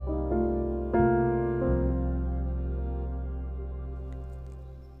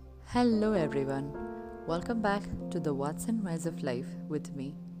Hello everyone. Welcome back to the What's and Whys of Life with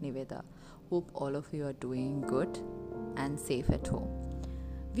me, Niveda. Hope all of you are doing good and safe at home.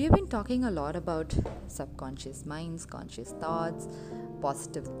 We have been talking a lot about subconscious minds, conscious thoughts,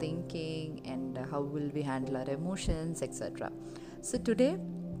 positive thinking, and how will we handle our emotions, etc. So today,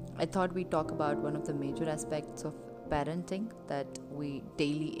 I thought we talk about one of the major aspects of parenting that we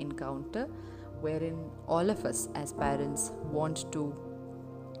daily encounter, wherein all of us as parents want to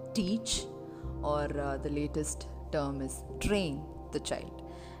teach, or the latest term is train the child.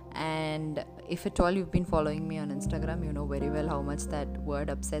 And if at all you've been following me on Instagram, you know very well how much that word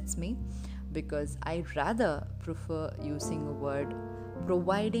upsets me, because I rather prefer using a word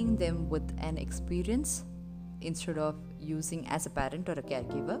providing them with an experience instead of using, as a parent or a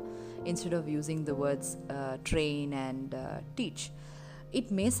caregiver, instead of using the words train and teach.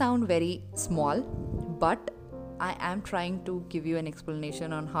 It may sound very small, but I am trying to give you an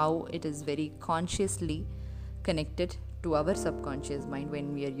explanation on how it is very consciously connected to our subconscious mind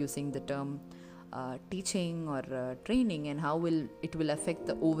when we are using the term teaching or training, and how will it will affect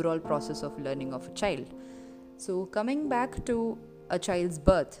the overall process of learning of a child. So coming back to a child's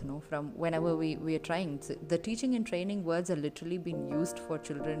birth, from whenever we are trying, so the teaching and training words are literally being used for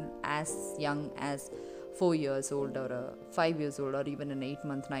children as young as 4 years old, or 5 years old, or even an 8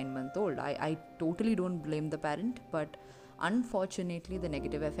 month, 9 month old. I totally don't blame the parent, but unfortunately the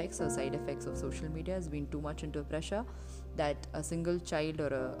negative effects or side effects of social media has been too much into pressure that a single child, or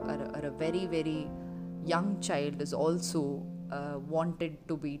a very very young child is also wanted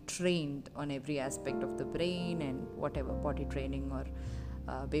to be trained on every aspect of the brain, and whatever potty training, or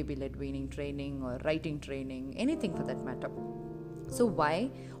baby led weaning training, or writing training, anything for that matter. So why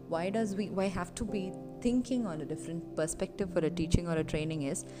have to be thinking on a different perspective for a teaching or a training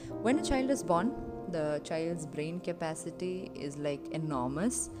is, when a child is born, the child's brain capacity is like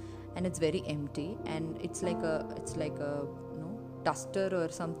enormous, and it's very empty, and it's like a duster or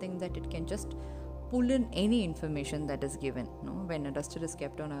something that it can just pull in any information that is given. When a duster is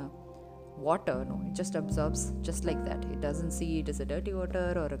kept on a water, it just absorbs just like that. It doesn't see it as a dirty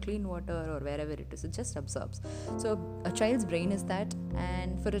water or a clean water or wherever it is. It just absorbs. So a child's brain is that,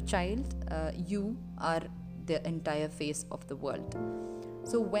 and for a child, you are the entire face of the world.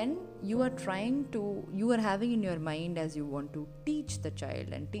 So when you are having in your mind, as you want to teach the child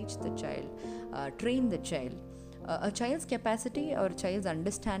and teach the child, train the child, a child's capacity or a child's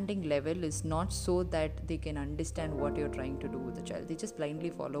understanding level is not so that they can understand what you're trying to do with the child. They just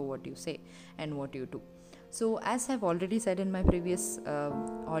blindly follow what you say and what you do. So as I've already said in my previous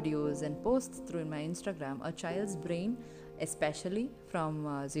audios and posts through in my Instagram, a child's brain, especially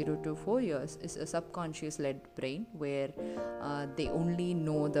from 0 to 4 years, is a subconscious led brain, where they only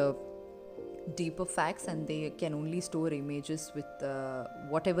know the deeper facts, and they can only store images with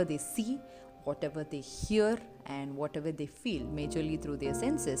whatever they see, whatever they hear, and whatever they feel, majorly through their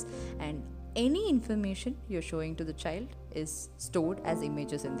senses. And any information you're showing to the child is stored as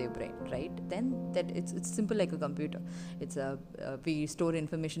images in their brain, right? Then that it's simple like a computer. It's we store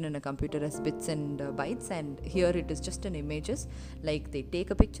information in a computer as bits and bytes, and here it is just an images. Like, they take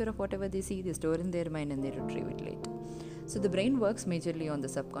a picture of whatever they see, they store in their mind, and they retrieve it later. So the brain works majorly on the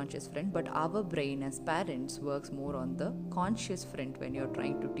subconscious front, but our brain as parents works more on the conscious front when you're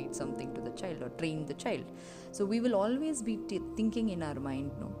trying to teach something to the child or train the child. So we will always be thinking in our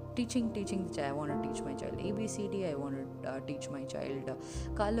mind, teaching the child. I want to teach my child ABCD. I want to teach my child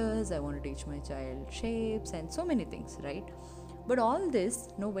colors. I want to teach my child shapes, and so many things, right? But all this,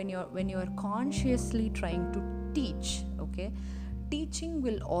 when you're consciously trying to teach, okay, teaching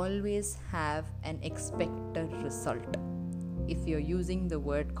will always have an expected result. If you're using the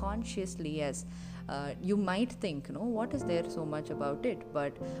word consciously, as you might think, what is there so much about it?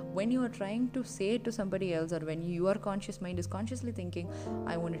 But when you are trying to say it to somebody else, or when your conscious mind is consciously thinking,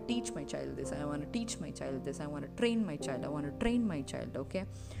 I want to teach my child this, I want to teach my child this, I want to train my child, I want to train my child, okay,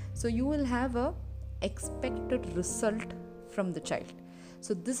 so you will have a expected result from the child.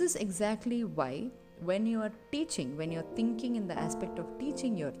 So this is exactly why, when you are teaching, when you're thinking in the aspect of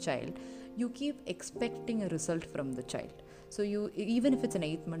teaching your child, you keep expecting a result from the child. So you, even if it's an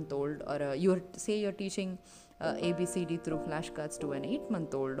 8-month-old, or you're teaching ABCD through flashcards to an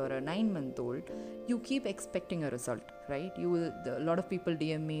 8-month-old or a 9-month-old, you keep expecting a result, right? A lot of people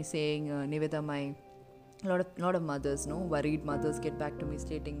DM me saying, Niveda, my A lot of mothers, no, worried mothers get back to me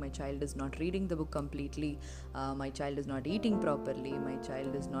stating my child is not reading the book completely, my child is not eating properly, my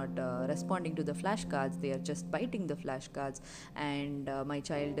child is not responding to the flashcards, they are just biting the flashcards, and my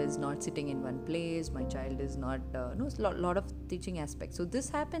child is not sitting in one place, my child is not lot of teaching aspects. So this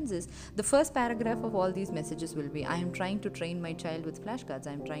happens is the first paragraph of all these messages will be, I am trying to train my child with flashcards,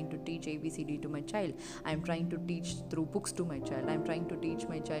 I am trying to teach ABCD to my child, I am trying to teach through books to my child, I am trying to teach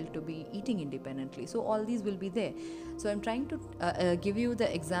my child to be eating independently. So all these will be there. So I'm trying to give you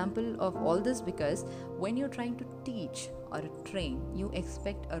the example of all this, because when you're trying to teach or train, you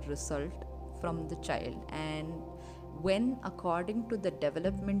expect a result from the child, and when according to the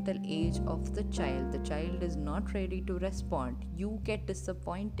developmental age of the child is not ready to respond, you get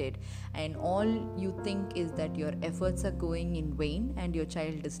disappointed, and all you think is that your efforts are going in vain and your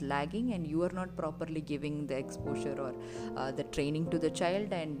child is lagging, and you are not properly giving the exposure or the training to the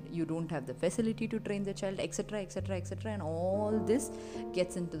child, and you don't have the facility to train the child, etc, etc, etc. And all this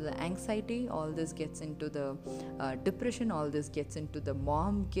gets into the anxiety, all this gets into the depression, all this gets into the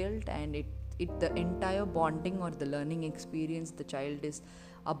mom guilt, and the entire bonding or the learning experience the child is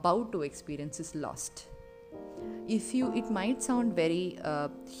about to experience is lost. It might sound very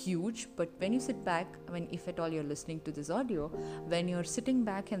huge, but when you sit back, if at all you're listening to this audio, when you're sitting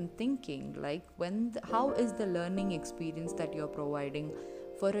back and thinking, like, how is the learning experience that you're providing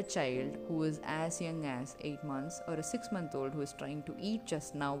for a child who is as young as 8 months, or a 6-month-old who is trying to eat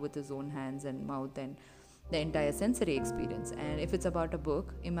just now with his own hands and mouth, and the entire sensory experience. And if it's about a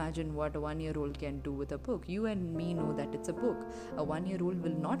book, imagine what a 1-year-old can do with a book. You and me know that it's a book. A 1-year-old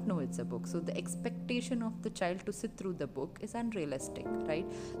will not know it's a book. So the expectation of the child to sit through the book is unrealistic, right?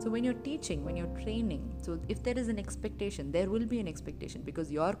 So when you're teaching, when you're training, so if there is an expectation, there will be an expectation,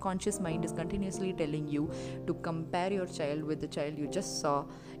 because your conscious mind is continuously telling you to compare your child with the child you just saw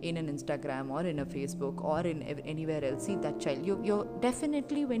in an Instagram or in a Facebook or in anywhere else. See that child. You're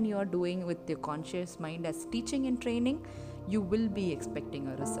definitely, when you're doing with your conscious mind as teaching and training, you will be expecting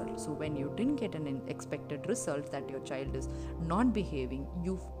a result. So when you didn't get an expected result, that your child is not behaving,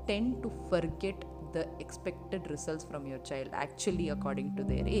 you tend to forget the expected results from your child actually according to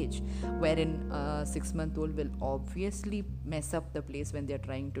their age, wherein a 6-month-old will obviously mess up the place when they're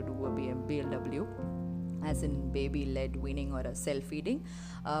trying to do a BLW, as in baby led weaning or a self-feeding.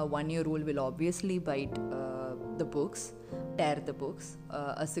 1-year-old will obviously bite the books, tear the books.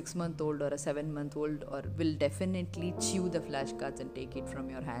 A 6-month-old or a 7-month-old will definitely chew the flashcards and take it from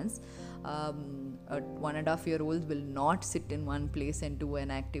your hands. A 1.5-year-old will not sit in one place and do an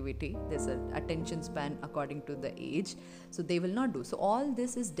activity. There's an attention span according to the age, so they will not do. So all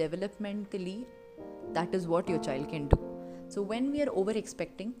this is developmentally, that is what your child can do. So when we are over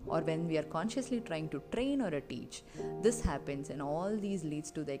expecting, or when we are consciously trying to train or teach, this happens, and all these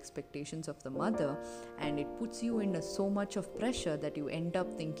leads to the expectations of the mother, and it puts you in so much of pressure that you end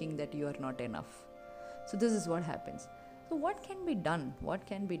up thinking that you are not enough. So this is what happens. So what can be done?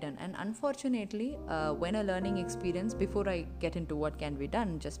 And unfortunately, when a learning experience, before I get into what can be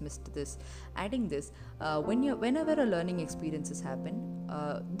done, just missed this, adding this, whenever a learning experiences happen,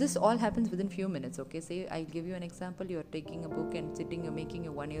 this all happens within few minutes, okay? Say I give you an example, you're taking a book and you're making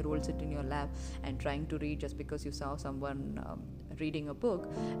a 1-year-old sit in your lap and trying to read just because you saw someone reading a book,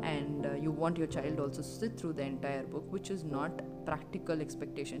 and you want your child also to sit through the entire book, which is not practical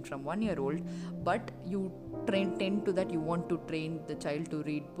expectation from 1-year-old, but you tend to that, you want to train the child to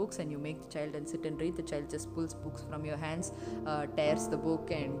read books, and you make the child and sit and read. The child just pulls books from your hands, tears the book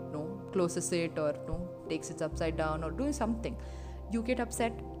and closes it, or takes it upside down, or doing something. You get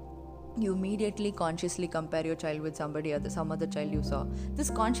upset. You immediately consciously compare your child with some other child you saw. This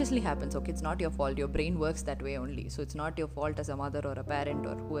consciously happens, okay? It's not your fault. Your brain works that way only. So it's not your fault as a mother or a parent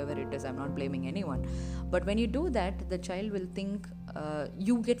or whoever it is. I'm not blaming anyone. But when you do that, the child will think,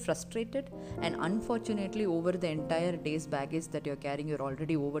 you get frustrated, and unfortunately over the entire day's baggage that you're carrying, you're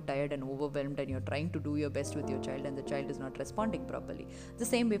already overtired and overwhelmed, and you're trying to do your best with your child, and the child is not responding properly. The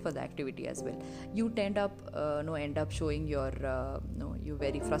same way for the activity as well. You end up showing your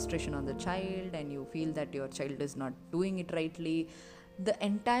very frustration on the child, and you feel that your child is not doing it rightly. The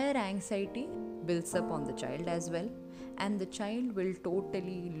entire anxiety builds up on the child as well, and the child will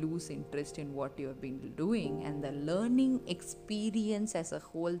totally lose interest in what you have been doing, and the learning experience as a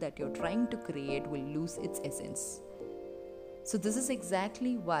whole that you're trying to create will lose its essence. So this is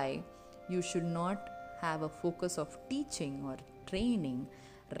exactly why you should not have a focus of teaching or training.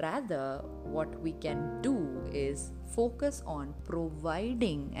 Rather, what we can do is focus on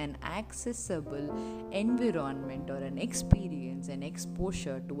providing an accessible environment or an experience and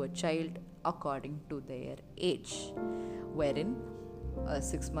exposure to a child according to their age, wherein a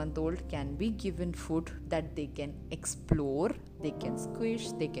 6-month-old can be given food that they can explore, they can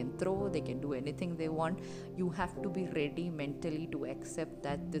squish, they can throw, they can do anything they want. You have to be ready mentally to accept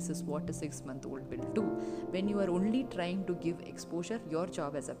that this is what a 6-month-old will do. When you are only trying to give exposure, your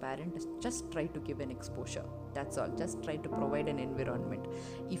job as a parent is just try to give an exposure. That's all. Just try to provide an environment.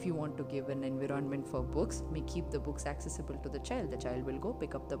 If you want to give an environment for books, may keep the books accessible to the child. The child will go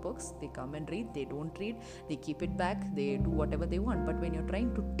pick up the books, they come and read, they don't read, they keep it back, they do whatever they want. But when you're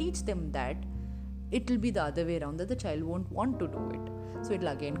trying to teach them that, it will be the other way around, that the child won't want to do it. So it will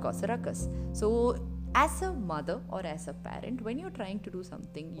again cause a ruckus. So as a mother or as a parent, when you're trying to do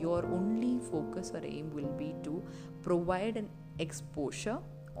something, your only focus or aim will be to provide an exposure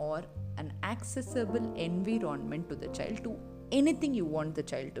or an accessible environment to the child, to anything you want the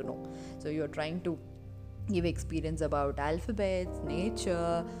child to know. So you're trying to give experience about alphabets,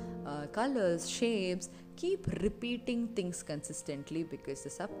 nature, colors, shapes. Keep repeating things consistently, because the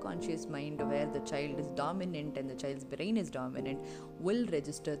subconscious mind, where the child is dominant and the child's brain is dominant, will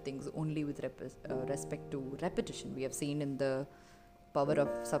register things only with respect to repetition. We have seen in the power of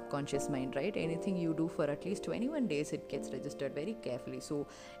subconscious mind, right? Anything you do for at least 21 days, it gets registered very carefully. So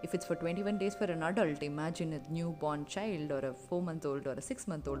if it's for 21 days for an adult, imagine a newborn child or a 4-month-old or a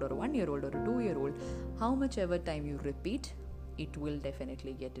 6-month-old or a 1-year-old or a 2-year-old. How much ever time you repeat, it will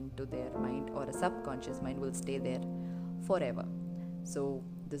definitely get into their mind, or a subconscious mind will stay there forever. So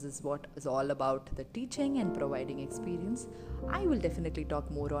this is what is all about the teaching and providing experience. I will definitely talk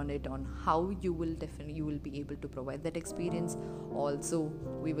more on it, on how you will be able to provide that experience. Also,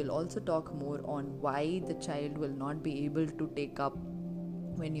 we will also talk more on why the child will not be able to take up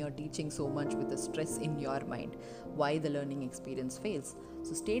when you're teaching so much with the stress in your mind, why the learning experience fails.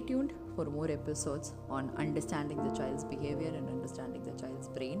 So stay tuned for more episodes on understanding the child's behavior and understanding the child's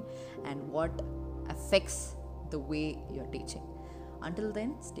brain and what affects the way you're teaching. Until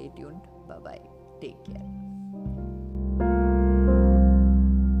then, stay tuned. Bye bye. Take care.